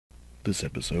This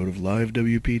episode of Live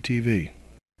WP TV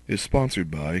is sponsored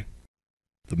by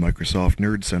the Microsoft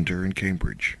Nerd Center in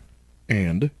Cambridge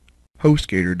and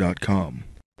HostGator.com.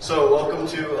 So welcome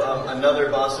to another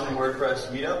Boston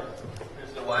WordPress meetup.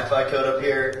 There's the Wi-Fi code up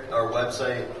here, our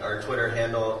website, our Twitter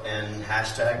handle, and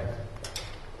hashtag.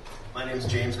 My name is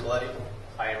James Coletti.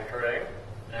 I am Craig.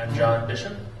 And I'm John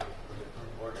Bishop.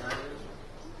 Organizers.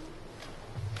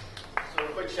 So a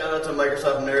quick shout out to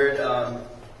Microsoft Nerd.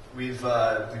 We've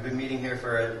been meeting here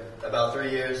for about 3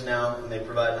 years now, and they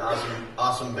provide an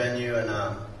awesome venue. And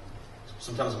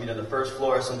sometimes we meet on the first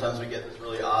floor. Sometimes we get this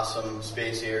really awesome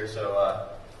space here. So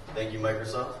thank you,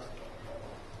 Microsoft.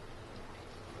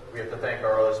 We have to thank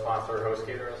our other sponsor,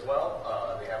 HostGator, as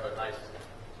well. They have a nice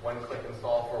one-click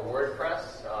install for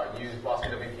WordPress. Use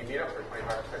Boston WP Meetup for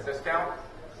 25% discount,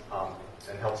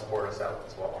 and help support us out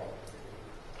as well.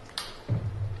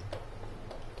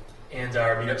 And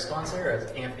our meetup sponsor,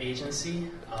 AMP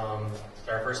Agency.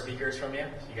 Our first speaker is from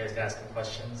AMP. You guys can ask them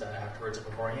questions afterwards or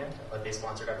beforehand. But they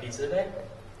sponsored our pizza today.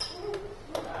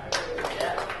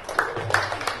 Yeah.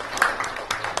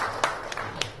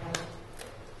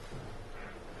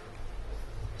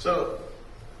 So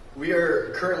we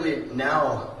are currently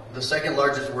now the second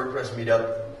largest WordPress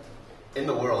meetup in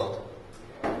the world,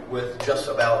 with just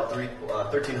about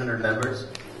 1,300 members.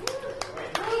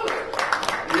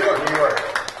 New York.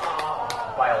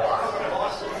 By a lot.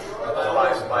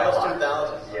 By a lot.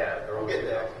 2,000. Yeah, we'll get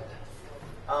there.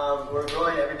 We're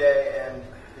growing every day, and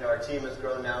our team has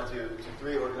grown now to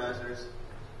 3 organizers.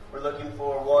 We're looking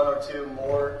for 1 or 2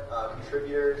 more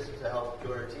contributors to help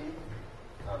join our team.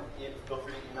 Feel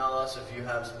free to email us if you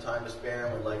have some time to spare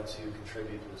and would like to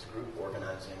contribute to this group,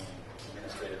 organizing,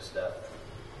 administrative stuff,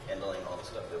 handling all the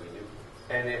stuff that we do.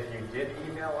 And if you did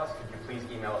email us, could you please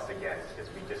email us again? Because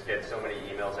we just get so many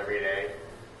emails every day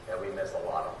that we miss a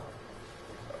lot of them.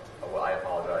 So, well, I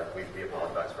apologize. We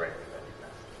apologize for anything that we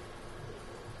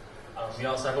missed. We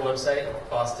also have a website,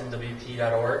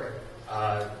 bostonwp.org.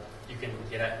 You can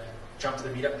jump to the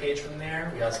meetup page from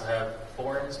there. We also have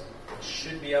forums. It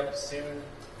should be up soon.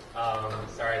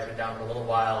 Sorry, it's been down for a little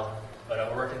while, but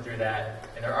we're working through that.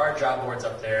 And there are job boards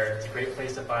up there. It's a great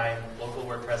place to find local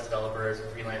WordPress developers and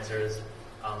freelancers,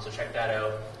 so check that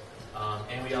out.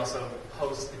 And we also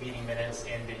post the meeting minutes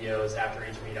and videos after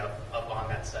each meetup up on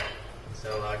that site.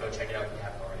 So go check it out if you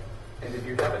haven't already. And if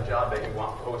you have a job that you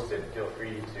want posted, feel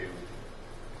free to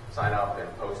sign up and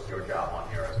post your job on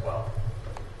here as well.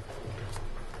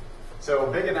 So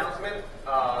big announcement,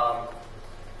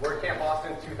 WordCamp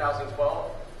Boston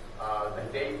 2012. The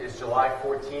date is July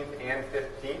 14th and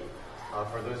 15th.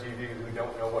 For those of you who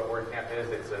don't know what WordCamp is,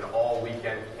 it's an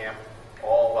all-weekend camp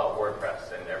all about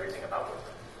WordPress and everything about WordPress.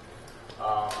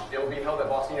 It will be held at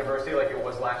Boston University like it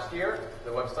was last year.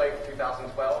 The website,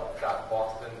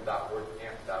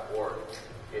 2012.boston.wordcamp.org.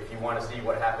 If you want to see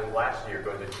what happened last year,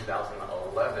 go to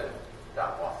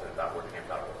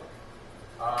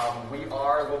 2011.boston.wordcamp.org. We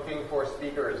are looking for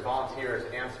speakers, volunteers,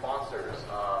 and sponsors.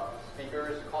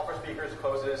 Call for speakers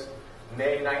closes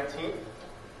May 19th.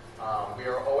 We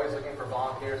are always looking for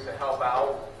volunteers to help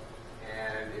out.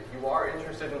 And if you are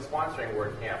interested in sponsoring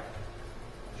WordCamp,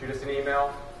 shoot us an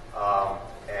email.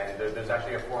 And there's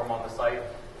actually a form on the site.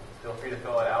 Feel free to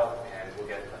fill it out, and we'll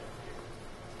get in touch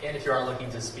with you. And if you are looking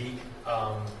to speak,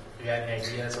 if you have any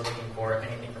ideas or looking for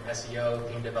anything from SEO,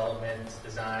 theme development,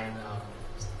 design,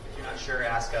 if you're not sure,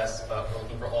 ask us, but we're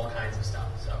looking for all kinds of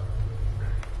stuff. So,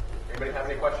 anybody have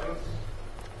any questions?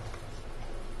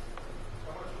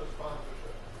 How much is the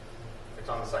sponsorship? It's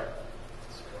on the site.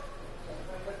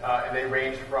 And they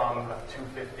range from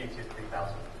 $250 to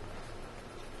 $3,000.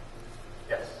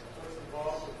 Yes. What's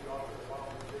involved with the offer of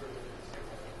volunteers?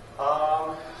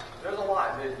 There's a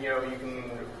lot. You can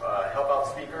help out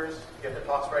speakers, get their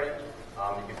talks ready.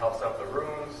 You can help set up the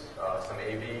rooms, some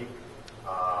AV,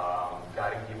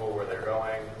 guiding people where they're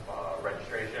going,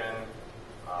 registration.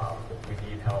 We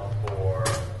need help for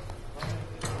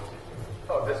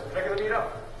this particular meetup.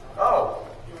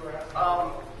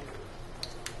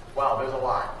 Wow, there's a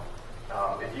lot.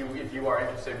 If you are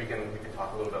interested, we can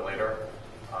talk a little bit later.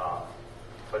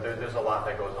 But there's a lot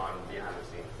that goes on behind the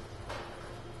scenes.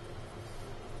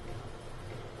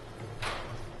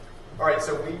 All right,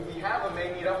 so we have a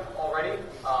May meetup already,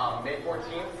 May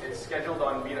 14th. It's scheduled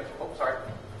on meetup. Oh, sorry.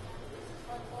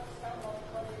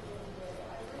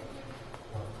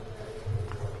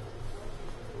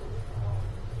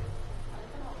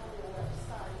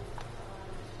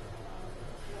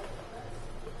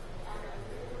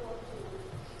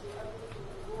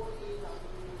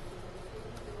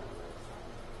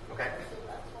 Okay.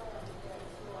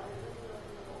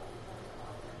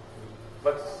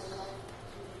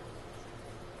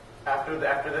 After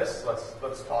this,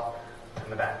 let's talk in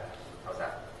the back. How's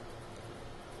that?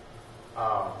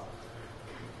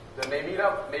 The May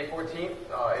meetup, May 14th.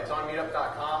 It's on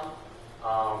meetup.com.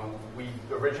 We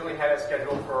originally had it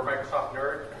scheduled for Microsoft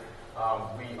Nerd.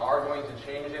 We are going to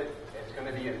change it. It's going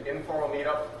to be an informal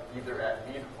meetup, either at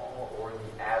Mead Hall or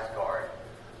the Asgard.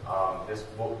 This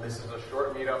is a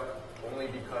short meetup only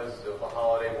because of the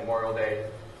holiday, Memorial Day,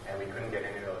 and we couldn't get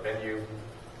into the venue.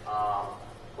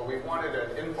 But we wanted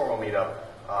an informal meetup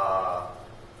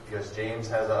because James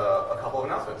has a couple of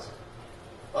announcements.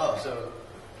 Oh, so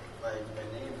my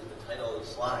name is the title of the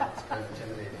slide. It's kind of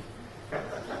intimidating.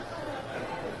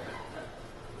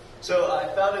 So I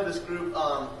founded this group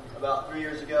about 3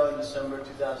 years ago in December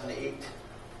 2008,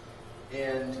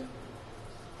 and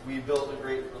we built a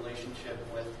great relationship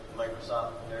with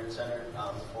Microsoft Nerd Center.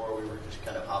 Before we were just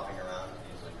kind of hopping around to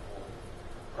these like old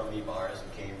crummy bars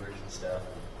in Cambridge and stuff.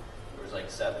 There was like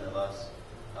 7 of us.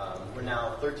 We're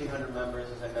now 1,300 members,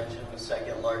 as I mentioned, the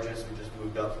second largest. We just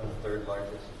moved up from the third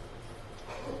largest.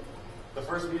 The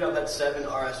first meetup had 7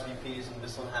 RSVPs, and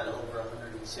this one had over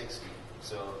 160.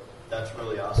 So that's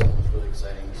really awesome. It's really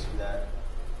exciting to see that.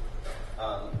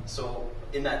 So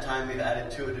in that time, we've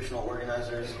added 2 additional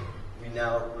organizers. We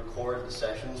now record the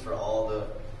sessions for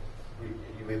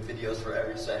we have videos for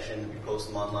every session. We post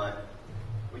them online.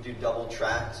 We do double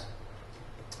tracks.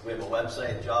 We have a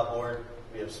website, job board.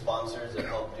 We have sponsors that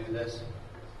help do this.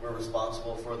 We're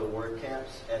responsible for the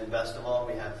WordCamps. And best of all,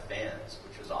 we have fans,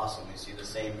 which is awesome. We see the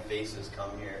same faces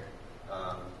come here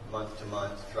month to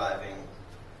month, driving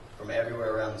from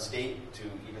everywhere around the state to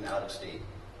even out of state.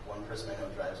 One person I know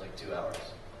drives like 2 hours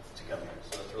to come here,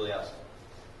 so that's really awesome.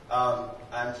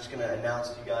 I'm just going to announce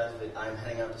to you guys that I'm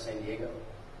heading out to San Diego.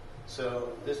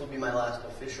 So this will be my last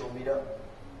official meetup.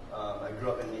 I grew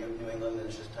up in New England, and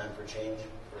it's just time for change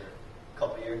for a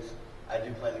couple years. I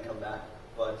do plan to come back.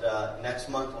 But next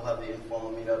month we'll have the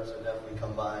informal meetup, so definitely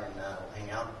come by and we'll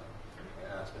hang out.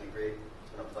 It's been great.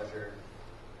 It's been a pleasure,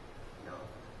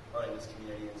 running this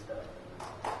community and stuff.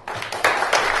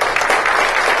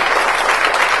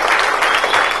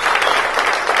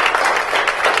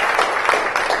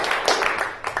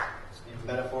 The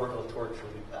metaphorical torch will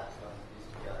be passed on to these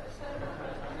 2 guys.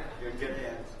 You're in good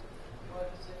hands.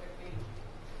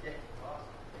 Yeah.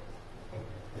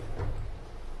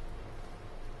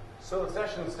 So the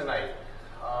sessions tonight,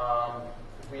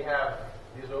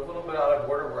 these are a little bit out of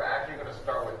order. We're actually going to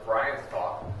start with Brian's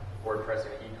talk, WordPress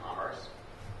and Ecommerce.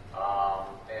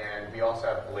 And we also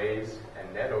have Blaze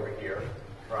and Ned over here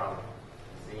from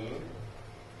Zine.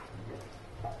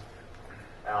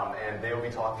 And they will be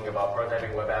talking about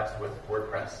prototyping web apps with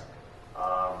WordPress.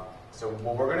 So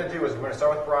what we're going to do is we're going to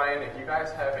start with Brian. If you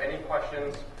guys have any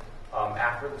questions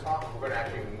after the talk, we're going to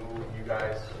actually move you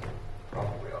guys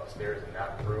probably upstairs in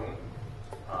that room.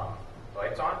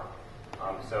 Lights on.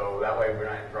 So that way we're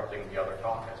not interrupting the other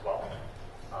talk as well.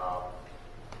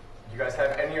 Do you guys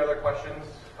have any other questions,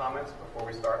 comments before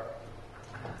we start?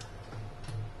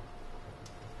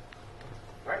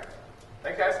 All right.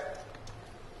 Thanks, guys.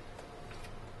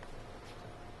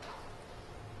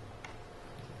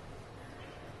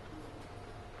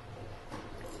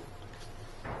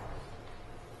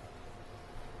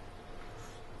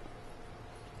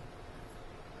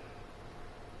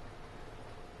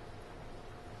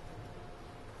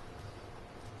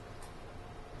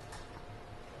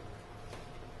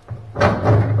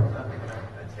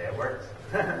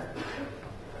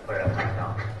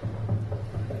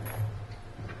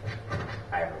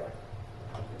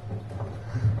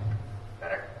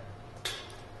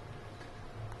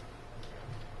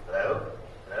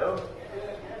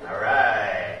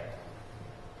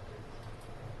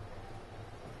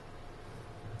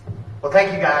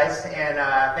 Thank you guys, and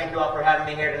thank you all for having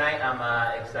me here tonight. I'm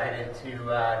excited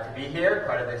to be here,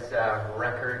 part of this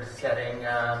record-setting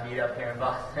meetup here in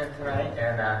Boston tonight.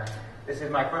 And this is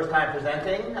my first time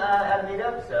presenting at a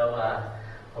meetup, so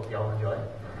hope you all enjoy.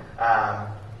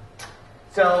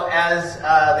 So as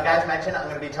the guys mentioned, I'm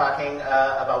going to be talking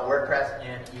about WordPress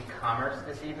and e-commerce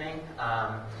this evening.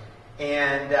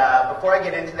 And before I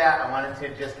get into that, I wanted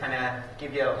to just kind of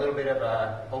give you a little bit of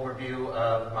an overview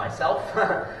of myself,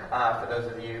 for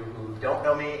those of you who don't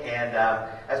know me, and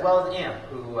as well as AMP,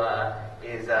 who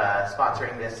is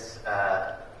sponsoring this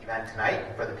event tonight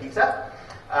for the pizza.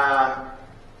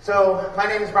 So my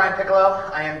name is Brian Piccolo.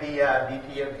 I am the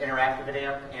VP of Interactive at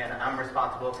AMP, and I'm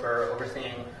responsible for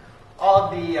overseeing all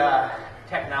of the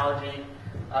technology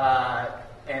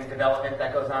and development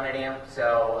that goes on at AMP.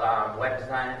 So web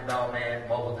design and development,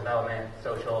 mobile development,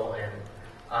 social, and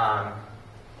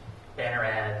banner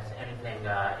ads, anything in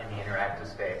the interactive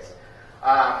space.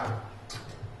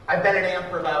 I've been at AMP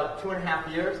for about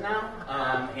 2.5 years now,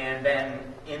 and been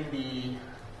in the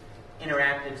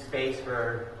interactive space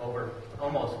for over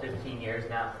almost 15 years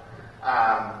now.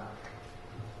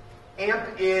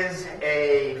 AMP is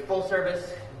a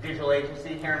full-service digital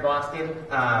agency here in Boston.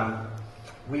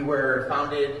 We were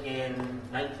founded in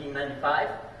 1995,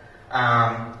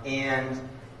 and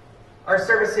our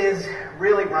services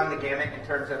really run the gamut in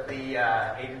terms of the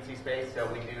agency space. So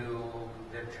we do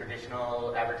the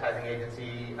traditional advertising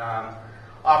agency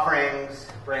offerings,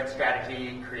 brand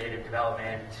strategy, creative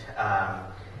development,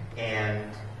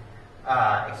 and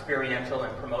experiential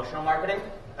and promotional marketing.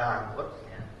 Whoops,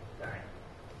 yeah, sorry.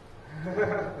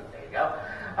 There you go.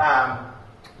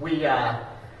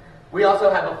 We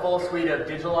also have a full suite of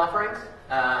digital offerings.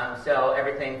 So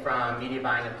everything from media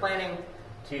buying and planning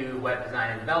to web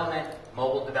design and development,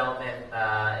 mobile development,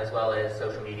 as well as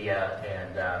social media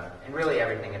and really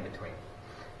everything in between.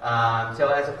 So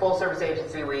as a full service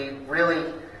agency, we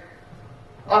really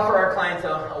offer our clients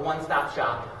a one-stop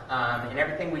shop. And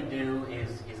everything we do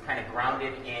is kind of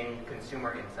grounded in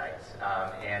consumer insights.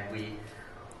 And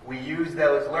we use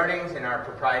those learnings in our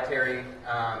proprietary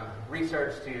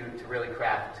research to really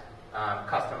craft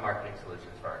custom marketing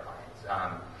solutions for our clients.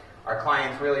 Our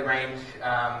clients really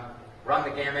run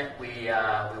the gamut. We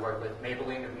work with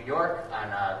Maybelline of New York on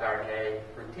Garnier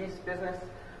Fructis business.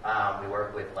 We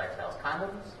work with Lifestyles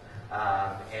Condoms,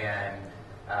 and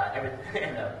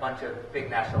a bunch of big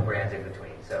national brands in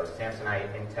between. So Samsonite,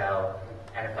 Intel,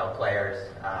 NFL players,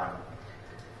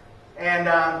 and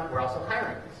we're also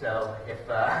hiring. So if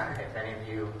any of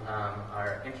you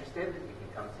are interested, you can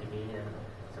come see me and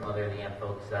some other of the AMP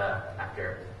folks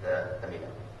after the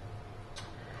meetup.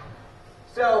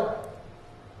 So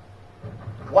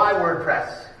why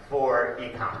WordPress for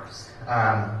e-commerce?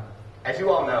 As you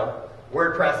all know,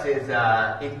 WordPress is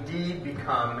indeed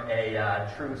become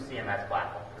a true CMS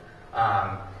platform.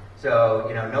 So,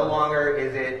 no longer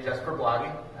is it just for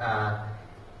blogging.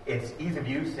 Its ease of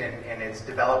use and its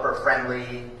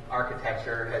developer-friendly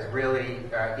architecture has really,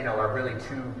 are really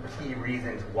two key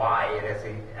reasons why it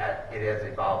has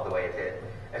evolved the way it did,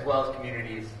 as well as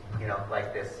communities,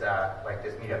 like this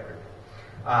meetup group.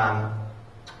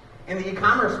 In the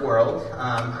e-commerce world,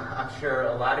 I'm sure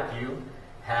a lot of you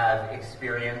have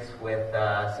experience with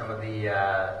some of the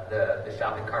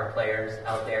shopping cart players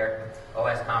out there,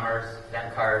 OS Commerce,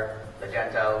 ZenCart,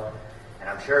 Magento, and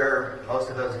I'm sure most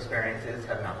of those experiences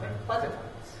have not been pleasant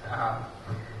ones.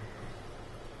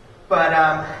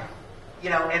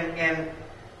 And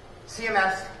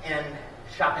CMS and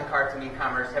shopping carts and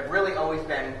e-commerce have really always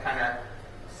been kind of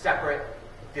separate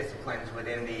disciplines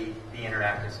within the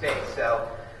interactive space. So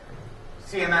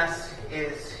CMS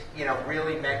is,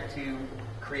 really meant to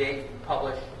create,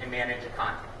 publish, and manage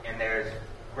content. And there's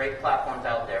great platforms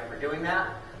out there for doing that,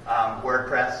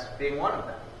 WordPress being one of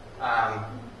them.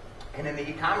 And in the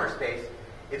e-commerce space,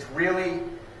 it's really,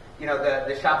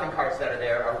 the shopping carts that are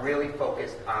there are really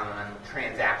focused on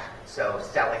transactions. So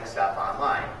selling stuff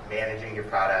online, managing your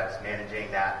products,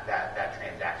 managing that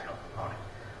transactional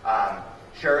component.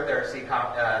 Sure, there are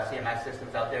CMS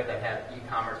systems out there that have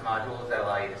e-commerce modules that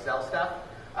allow you to sell stuff,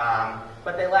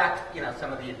 but they lack,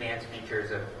 some of the advanced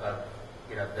features of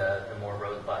the more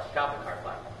robust shopping cart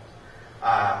platforms.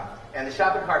 And the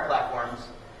shopping cart platforms,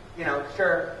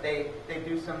 sure, they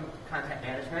do some content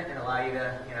management and allow you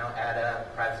to, add a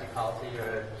privacy policy or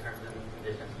a terms and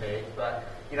conditions page, but,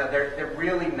 they're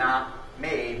really not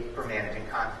made for managing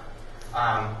content.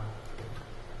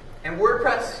 And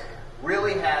WordPress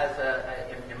really has,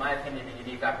 in my opinion, a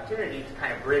unique opportunity to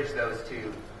kind of bridge those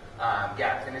two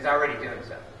gaps, and is already doing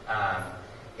so.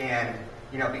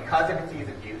 Because of its ease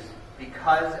of use,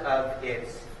 because of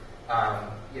its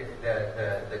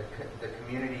the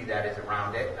community that is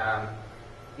around it,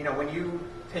 when you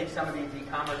take some of these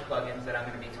e-commerce plugins that I'm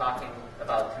going to be talking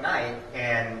about tonight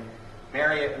and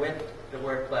marry it with the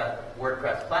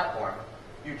WordPress platform,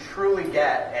 you truly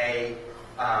get a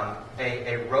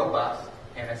robust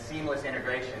and a seamless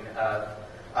integration of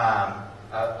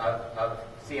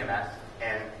CMS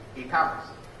and e-commerce.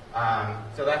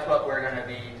 So that's what we're going to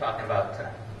be talking about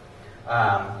tonight.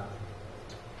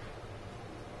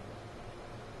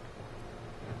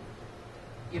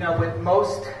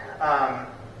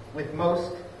 With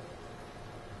most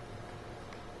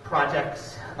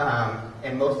projects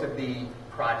and most of the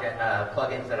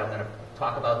plugins that I'm going to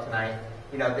talk about tonight,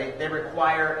 they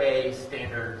require a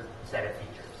standard set of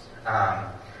features.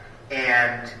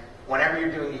 And whenever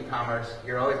you're doing e-commerce,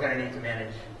 you're always going to need to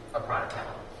manage a product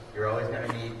catalog. You're always going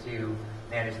to need to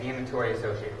manage the inventory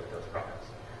associated with those products.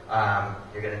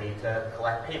 You're going to need to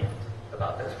collect payment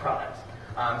about those products.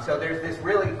 So there's this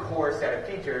really core set of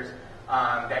features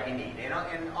that you need. And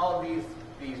all of these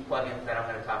plugins that I'm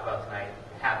going to talk about tonight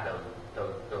have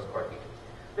those core features.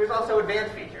 There's also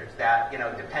advanced features that,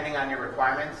 depending on your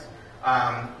requirements,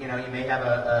 you may have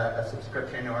a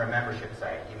subscription or a membership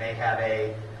site. You may have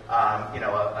a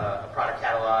product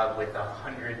catalog with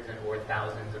hundreds or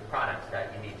thousands of products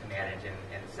that you need to manage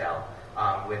and sell,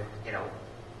 with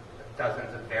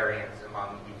dozens of variants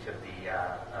among each of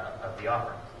the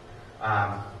offerings.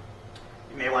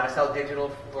 You may want to sell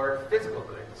digital or physical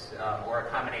goods, or a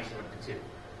combination of the two.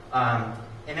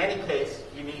 In any case,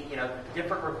 you need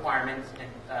different requirements, and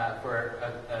for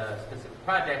a specific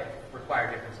project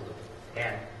require different solutions.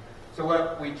 And so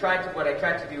what I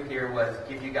tried to do here was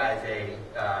give you guys a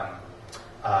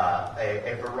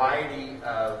variety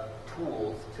of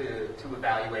tools to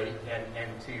evaluate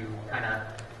and to kind of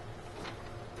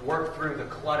work through the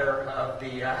clutter of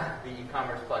the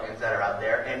e-commerce plugins that are out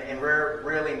there, and we're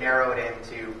really narrowed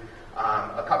into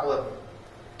a couple of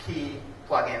key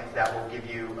plugins that will give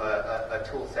you a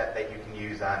tool set that you can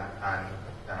use on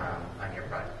your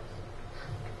projects.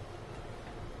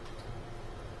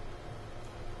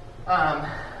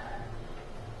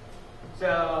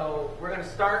 So we're going to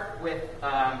start with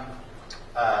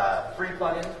free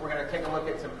plugins. We're going to take a look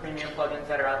at some premium plugins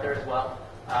that are out there as well.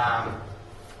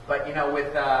 But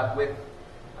with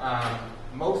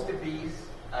most of these,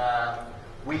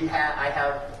 I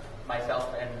have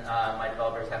myself and my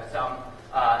developers have some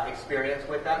experience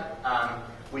with them.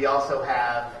 We also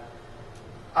have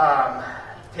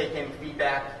taken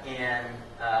feedback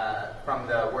from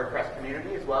the WordPress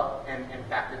community as well, and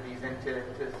factored these into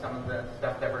some of the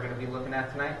stuff that we're going to be looking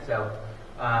at tonight. So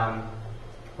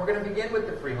we're going to begin with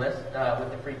the free list,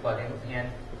 with the free plugins, and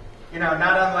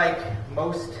not unlike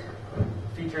most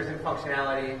features and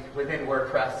functionality within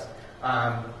WordPress,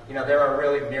 there are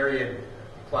really myriad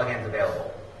plugins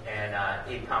available, and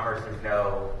e-commerce is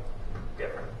no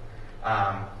different.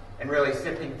 And really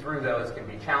sifting through those can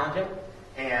be challenging,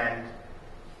 and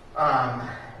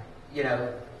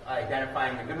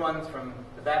identifying the good ones from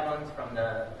the bad ones, from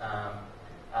the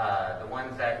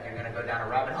ones that you're going to go down a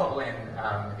rabbit hole in,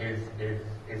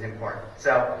 is important.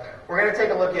 So we're going to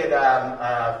take a look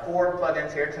at 4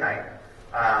 plugins here tonight,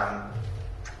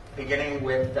 beginning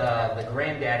with the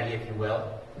granddaddy, if you will,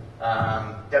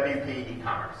 WP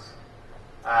Ecommerce.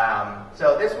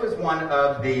 So this was one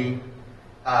of the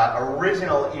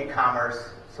original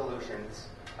e-commerce solutions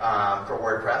for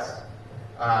WordPress.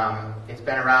 It's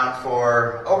been around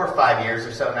for over 5 years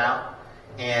or so now,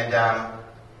 and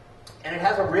it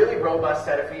has a really robust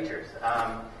set of features.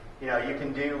 You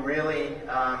can do really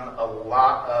a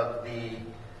lot of the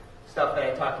stuff that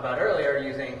I talked about earlier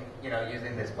using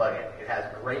this plugin. It has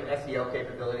great SEO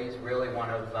capabilities, really one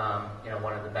of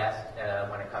the best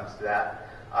when it comes to that.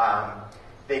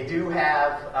 They do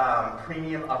have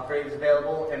premium upgrades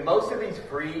available, and most of these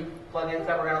free plugins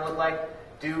that we're going to look like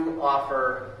do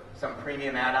offer some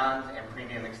premium add-ons and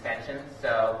premium extensions.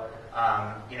 So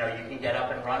you can get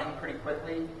up and running pretty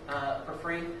quickly for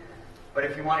free. But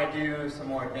if you want to do some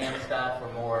more advanced stuff, or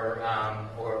more,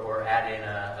 or add in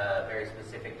a very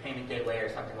specific payment gateway or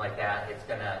something like that, it's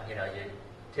gonna,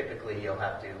 typically you'll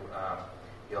have to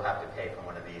pay for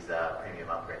one of these premium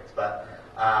upgrades.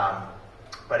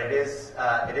 But it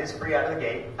is free out of the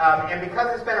gate, and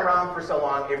because it's been around for so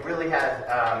long, it really has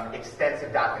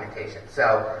extensive documentation.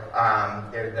 So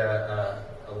there's a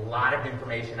lot of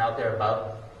information out there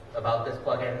about this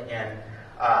plugin, and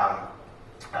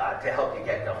to help you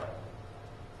get going.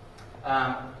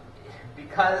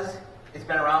 Because it's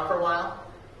been around for a while,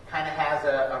 kind of has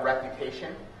a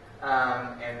reputation,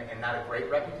 and not a great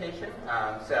reputation.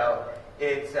 So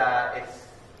it's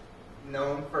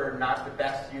known for not the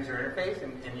best user interface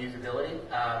and usability,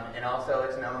 and also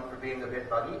it's known for being a bit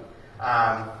buggy.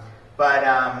 But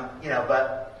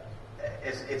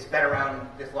it's been around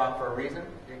this long for a reason.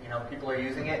 People are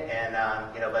using it, and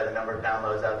by the number of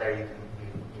downloads out there, you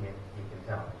can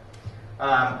tell.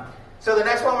 So the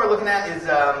next one we're looking at is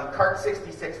Cart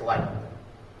 66 Lite.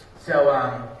 So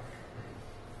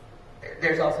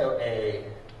there's also a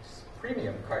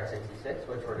premium Cart 66,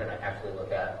 which we're going to actually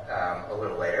look at a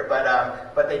little later.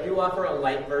 But they do offer a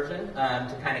light version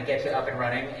to kind of get you up and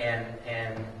running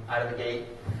and out of the gate.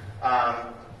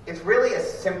 It's really a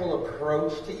simple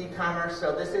approach to e-commerce.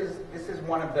 So this is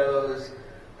one of those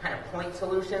kind of point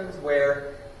solutions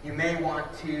where you may want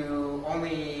to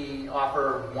only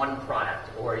offer one product,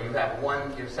 or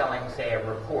you're selling, say, a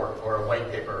report or a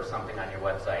white paper or something on your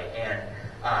website,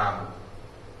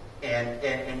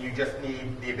 and you just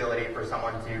need the ability for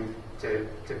someone to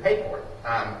pay for it.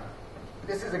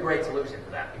 This is a great solution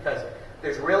for that, because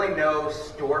there's really no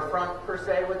storefront per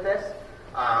se with this.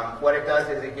 What it does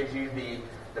is it gives you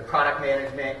the product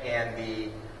management and the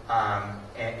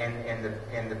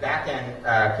back end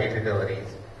capabilities,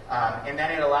 and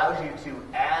then it allows you to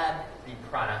add the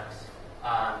products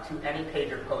to any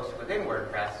page or post within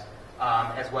WordPress,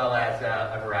 as well as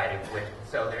a variety of widgets.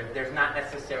 So there's not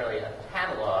necessarily a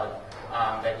catalog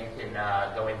that you can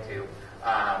go into,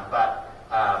 but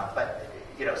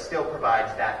still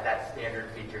provides that standard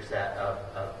feature set of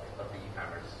the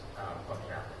e-commerce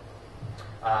functionality.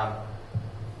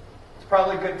 It's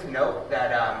probably good to note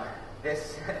that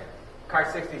this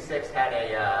Cart66 had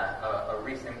a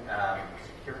recent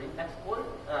security exploit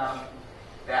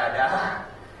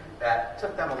that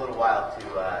took them a little while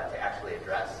to actually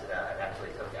address. It actually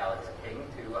took Alex King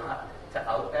to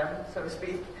out them, so to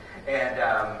speak, and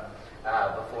then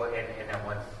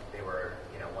once they were,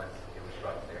 once it was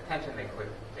brought to their attention, they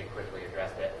quickly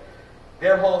addressed it.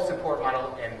 Their whole support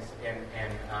model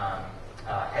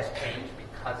has changed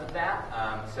because of that.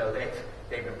 So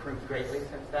they've improved greatly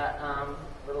since that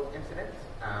little incident.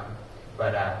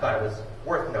 But I thought it was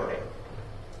worth noting.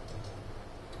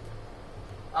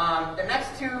 The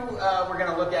next two we're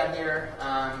going to look at here,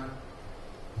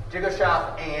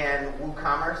 JigoShop and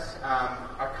WooCommerce,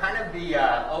 are kind of the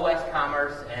OS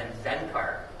Commerce and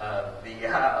ZenCart of the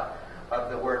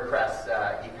WordPress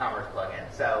e-commerce plugin.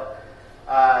 So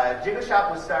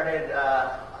JigoShop was started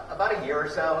about a year or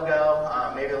so ago,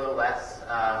 maybe a little less,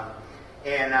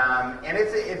 and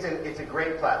it's a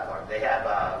great platform. They have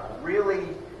a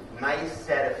really nice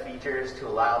set of features to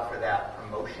allow for that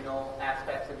promotional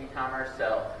aspects of e-commerce.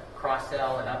 So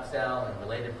cross-sell and upsell and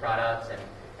related products and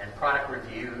product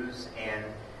reviews and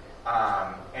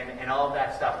all of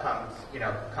that stuff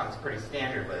comes pretty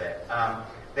standard with it.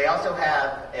 They also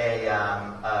have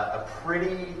a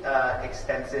pretty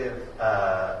extensive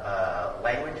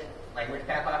language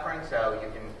pack offering, so you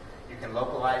can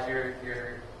localize your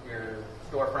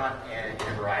storefront in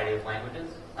a variety of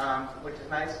languages, which is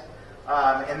nice.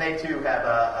 And they too have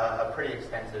a pretty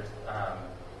extensive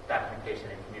documentation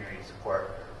and community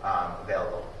support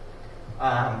available.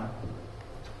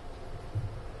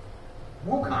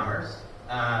 WooCommerce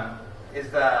is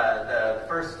the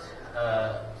first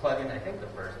plugin, I think the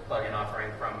first plugin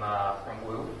offering from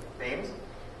Woo Themes,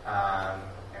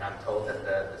 and I'm told that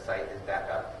the site is back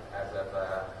up as of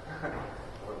a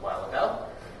little while ago.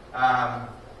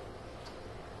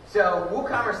 So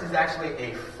WooCommerce is actually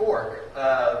a fork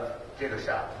of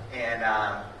JigoShop, and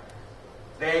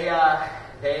they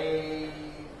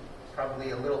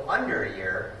probably a little under a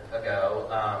year ago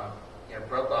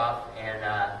broke off and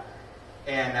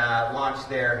launched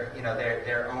their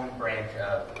own branch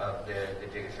of the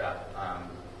JigoShop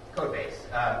code base.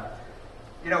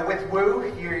 With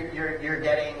Woo, you're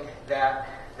getting that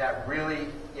really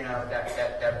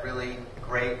that really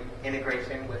great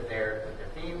integration with their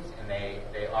themes, and they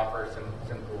offer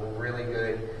some really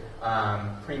good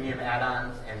premium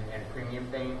add-ons and premium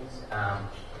themes.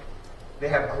 They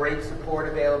have great support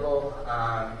available,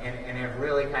 and have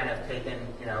really kind of taken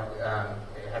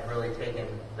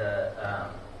the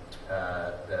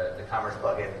commerce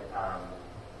plugin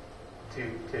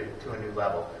to a new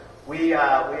level. We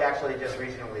actually just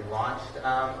recently launched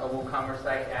a WooCommerce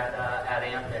site at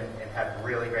AMP and had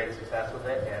really great success with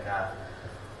it, and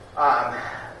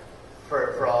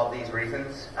for all of these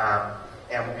reasons,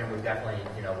 and we definitely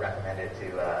recommend it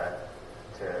to.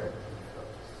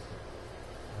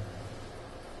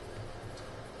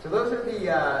 So those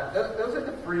are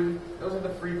the free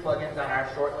plugins on our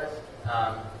short list.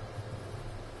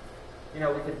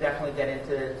 We could definitely get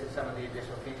into some of the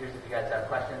additional features if you guys have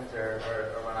questions or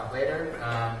run out later.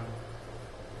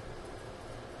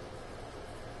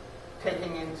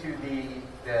 Taking into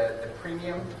the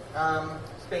premium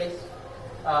space.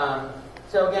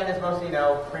 So again, as most of you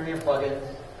know, premium plugins,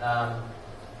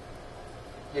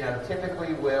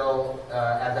 typically will,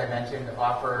 as I mentioned,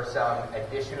 offer some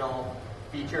additional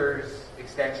features,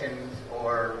 extensions,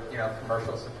 or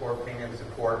commercial support, premium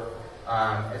support,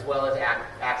 as well as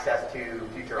access to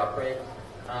future upgrades.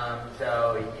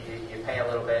 So you pay a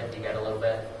little bit, you get a little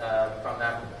bit from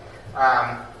them,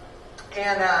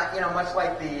 and much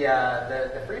like the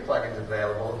free plugins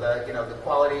available, the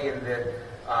quality and the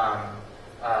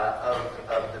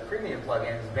of the premium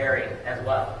plugins vary as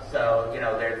well. So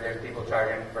there's people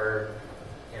charging for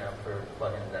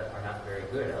plugins that are not very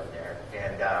good out there,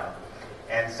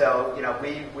 and so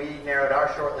we narrowed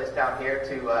our short list down here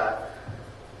to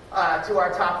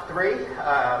our top three: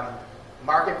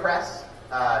 MarketPress,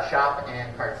 Shop,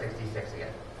 and Cart66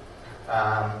 again.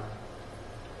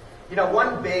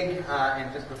 One big,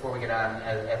 and just before we get on,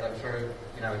 as I'm sure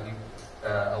you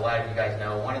a lot of you guys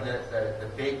know, one of the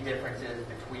big differences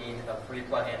between a free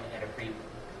plugin and a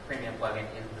premium plugin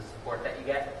is the support that you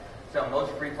get. So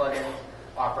most free plugins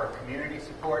offer community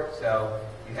support, so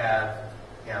you have,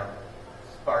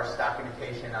 sparse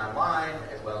documentation online,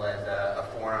 as well as a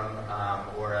forum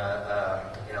or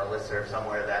a listserv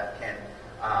somewhere that can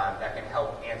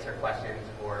help answer questions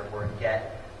or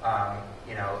get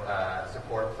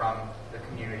support from the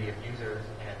community of users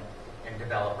and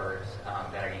developers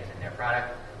that are using their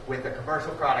product. With the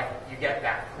commercial product, you get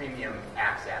that premium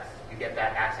access. You get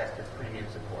that access to premium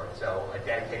support. So a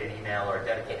dedicated email or a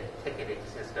dedicated ticketing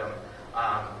system,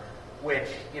 which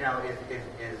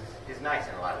is nice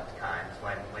in a lot of times.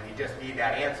 When you just need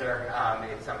that answer,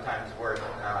 it's sometimes worth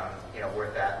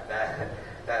that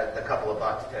the couple of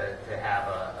bucks to have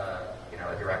a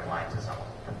direct line to someone.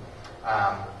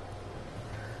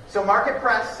 So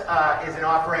MarketPress is an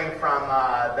offering from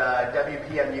the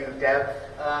WPMU Dev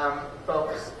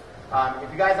folks.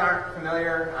 If you guys aren't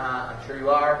familiar, I'm sure you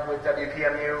are with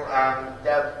WPMU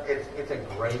Dev. It's a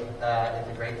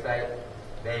great site.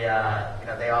 They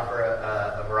offer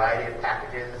a variety of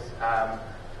packages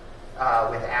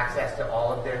with access to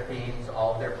all of their themes,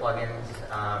 all of their plugins.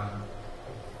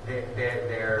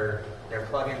 Their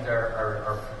plugins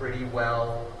are pretty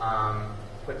well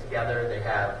put together. They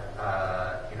have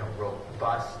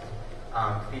robust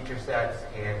feature sets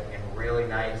and really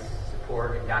nice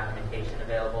support and documentation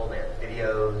available. They have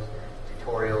videos,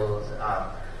 tutorials.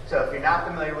 So if you're not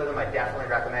familiar with them, I definitely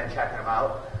recommend checking them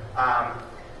out.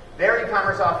 Their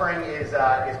e-commerce offering is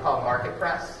called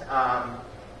MarketPress,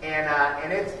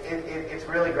 and it's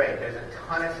really great. There's a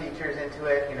ton of features into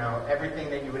it. Everything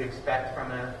that you would expect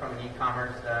from an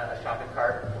e-commerce a shopping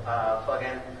cart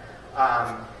plugin.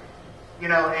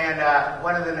 And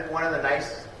one of the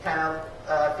nice kind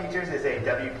of features is a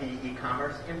WP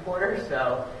Ecommerce importer.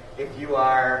 So if you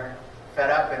are fed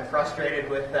up and frustrated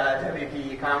with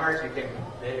WP Ecommerce,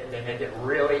 they make it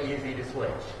really easy to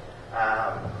switch.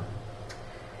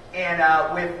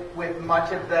 With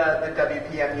much of the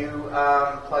WPMU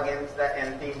plugins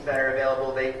and themes that are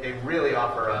available, they really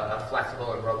offer a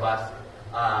flexible and robust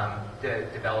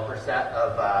developer set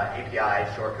of API,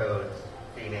 shortcodes,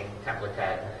 theming, template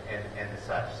tags, and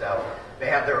such. So they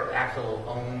have their actual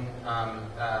own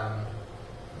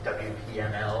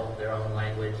WPML, their own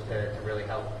language to really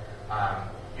help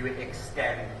you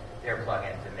extend their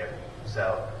plugins and their themes.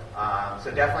 So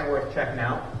definitely worth checking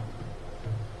out.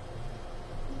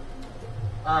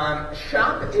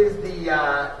 Shop is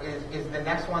the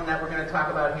next one that we're going to talk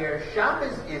about here. Shop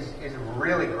is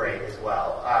really great as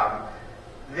well.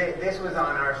 This was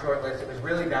on our short list. It was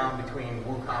really down between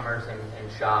WooCommerce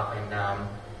and Shop, and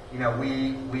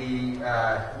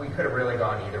we could have really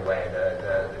gone either way.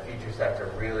 The feature sets are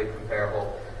really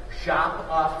comparable. Shop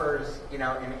offers, in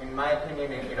my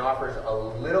opinion, it offers a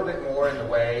little bit more in the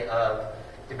way of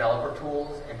developer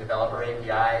tools and developer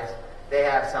APIs. They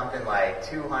have something like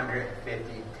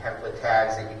 250 template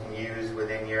tags that you can use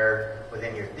within your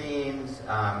themes,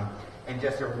 and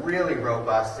just a really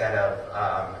robust set of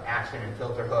action and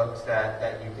filter hooks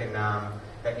that you can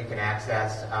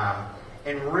access,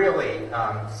 and really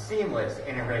seamless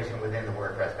integration within the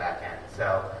WordPress backend.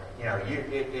 So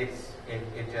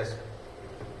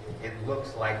it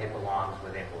looks like it belongs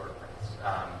within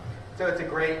WordPress. So it's a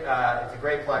great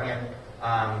plugin.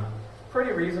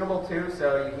 Pretty reasonable too,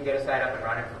 so you can get a site up and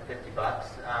running for $50,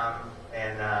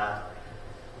 and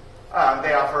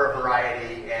they offer a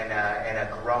variety and a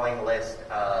growing list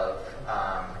of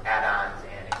add-ons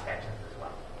and extensions as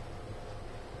well.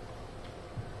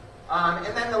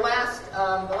 And then the last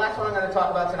one I'm going to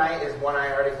talk about tonight is one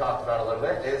I already talked about a little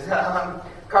bit. Is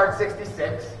Card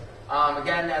 66.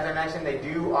 Again, as I mentioned, they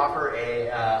do offer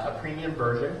a premium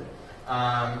version.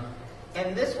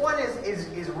 And this one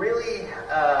is really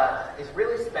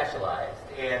specialized.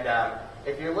 And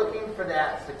if you're looking for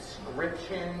that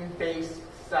subscription-based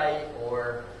site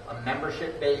or a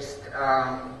membership-based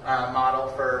model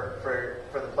for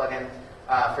the plugin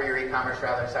for your e-commerce,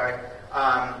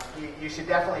 you should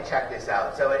definitely check this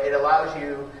out. So it allows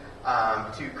you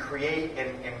to create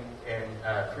and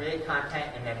create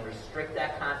content and then restrict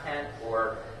that content,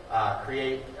 or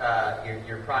create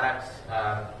your products.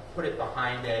 Put it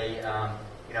behind a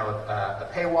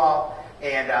paywall,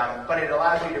 but it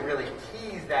allows you to really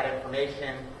tease that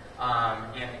information.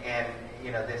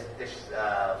 This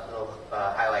little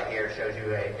highlight here shows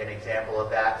you an example of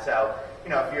that. So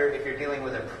if you're dealing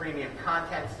with a premium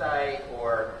content site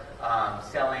or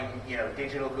selling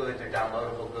digital goods or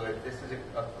downloadable goods, this is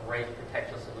a great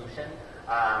potential solution.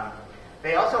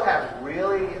 They also have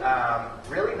really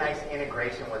nice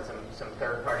integration with some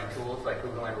third-party tools like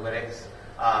Google Analytics.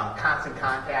 Constant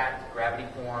Contact, Gravity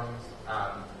Forms,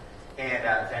 and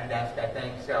Zendesk, I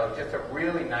think. So just a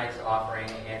really nice offering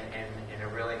and a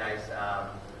really nice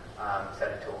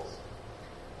set of tools.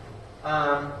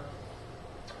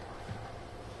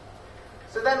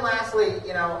 So then lastly,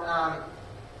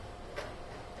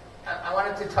 I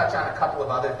wanted to touch on a couple of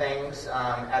other things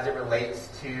as it relates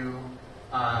to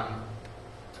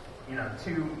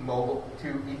to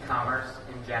e-commerce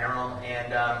in general,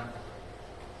 and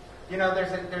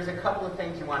there's a couple of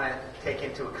things you want to take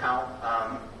into account,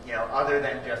 other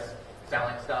than just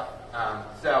selling stuff.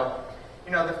 So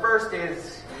the first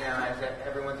is, as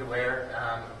everyone's aware,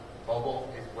 mobile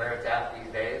is where it's at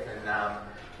these days, and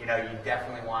you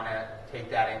definitely want to take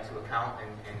that into account and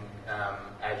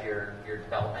as you're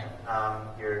developing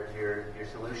your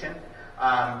solution.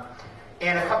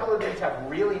 And a couple of these have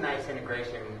really nice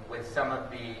integration with some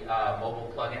of the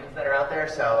mobile plugins that are out there.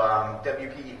 So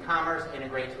WP Ecommerce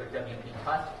integrates with WP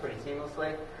Touch pretty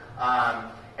seamlessly.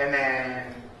 And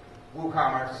then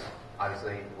WooCommerce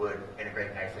obviously would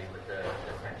integrate nicely with the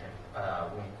extension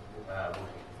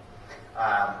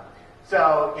WP.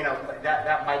 So,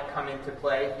 that might come into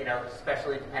play,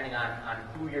 especially depending on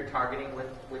who you're targeting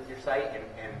with your site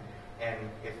and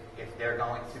if they're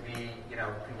going to be,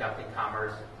 conducting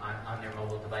commerce on their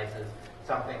mobile devices,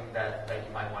 something that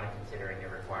you might want to consider in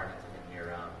your requirements and in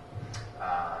your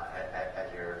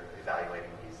as you're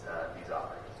evaluating these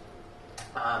offerings.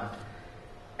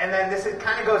 And then this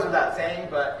kind of goes without saying,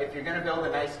 but if you're going to build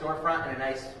a nice storefront and a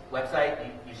nice website,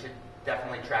 you should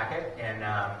definitely track it and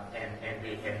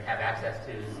have access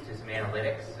to some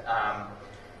analytics.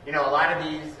 A lot of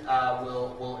these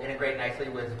will integrate nicely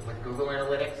with Google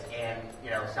Analytics, and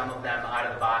some of them out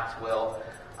of the box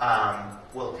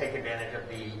will take advantage of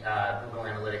the Google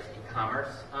Analytics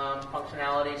e-commerce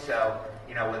functionality. So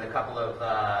with a couple of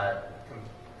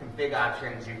config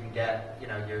options, you can get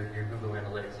your Google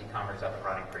Analytics e-commerce up and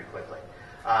running pretty quickly.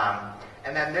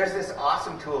 And then there's this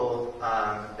awesome tool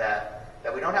that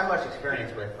we don't have much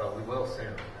experience with, but we will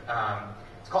soon.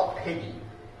 It's called Piggy,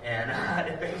 and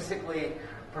it basically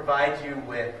provides you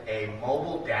with a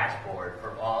mobile dashboard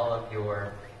for all of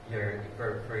your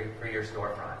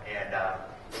storefront, and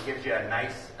it gives you a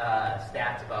nice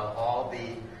stats about all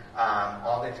the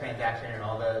transaction and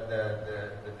all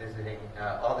the visiting,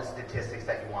 all the statistics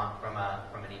that you want from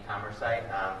an e-commerce site,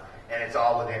 and it's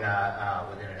all within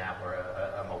an app or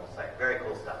a mobile site. Very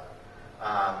cool stuff.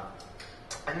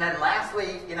 And then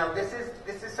lastly,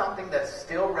 this is something that's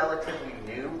still relatively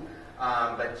new,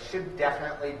 but should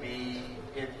definitely be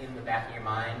in the back of your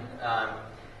mind,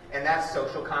 and that's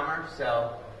social commerce.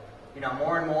 So,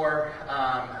 more and more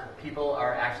people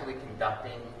are actually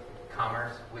conducting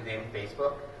commerce within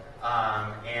Facebook,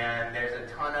 and there's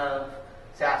a ton of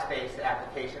SaaS-based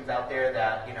applications out there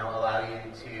that allow you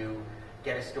to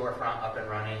get a storefront up and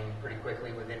running pretty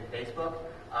quickly within Facebook.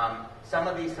 Some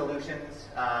of these solutions,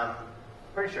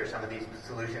 pretty sure some of these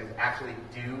solutions actually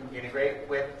do integrate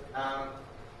with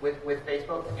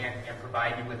Facebook and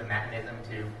provide you with a mechanism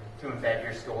to embed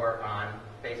your store on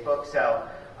Facebook. So,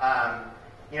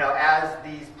 as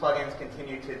these plugins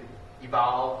continue to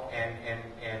evolve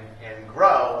and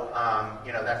grow,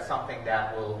 that's something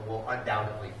that will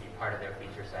undoubtedly be part of their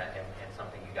feature set and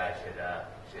something you guys should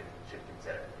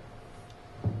consider.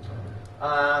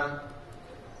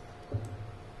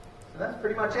 So that's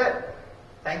pretty much it.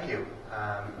 Thank you.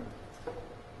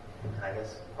 And I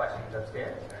guess questions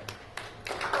upstairs? Or?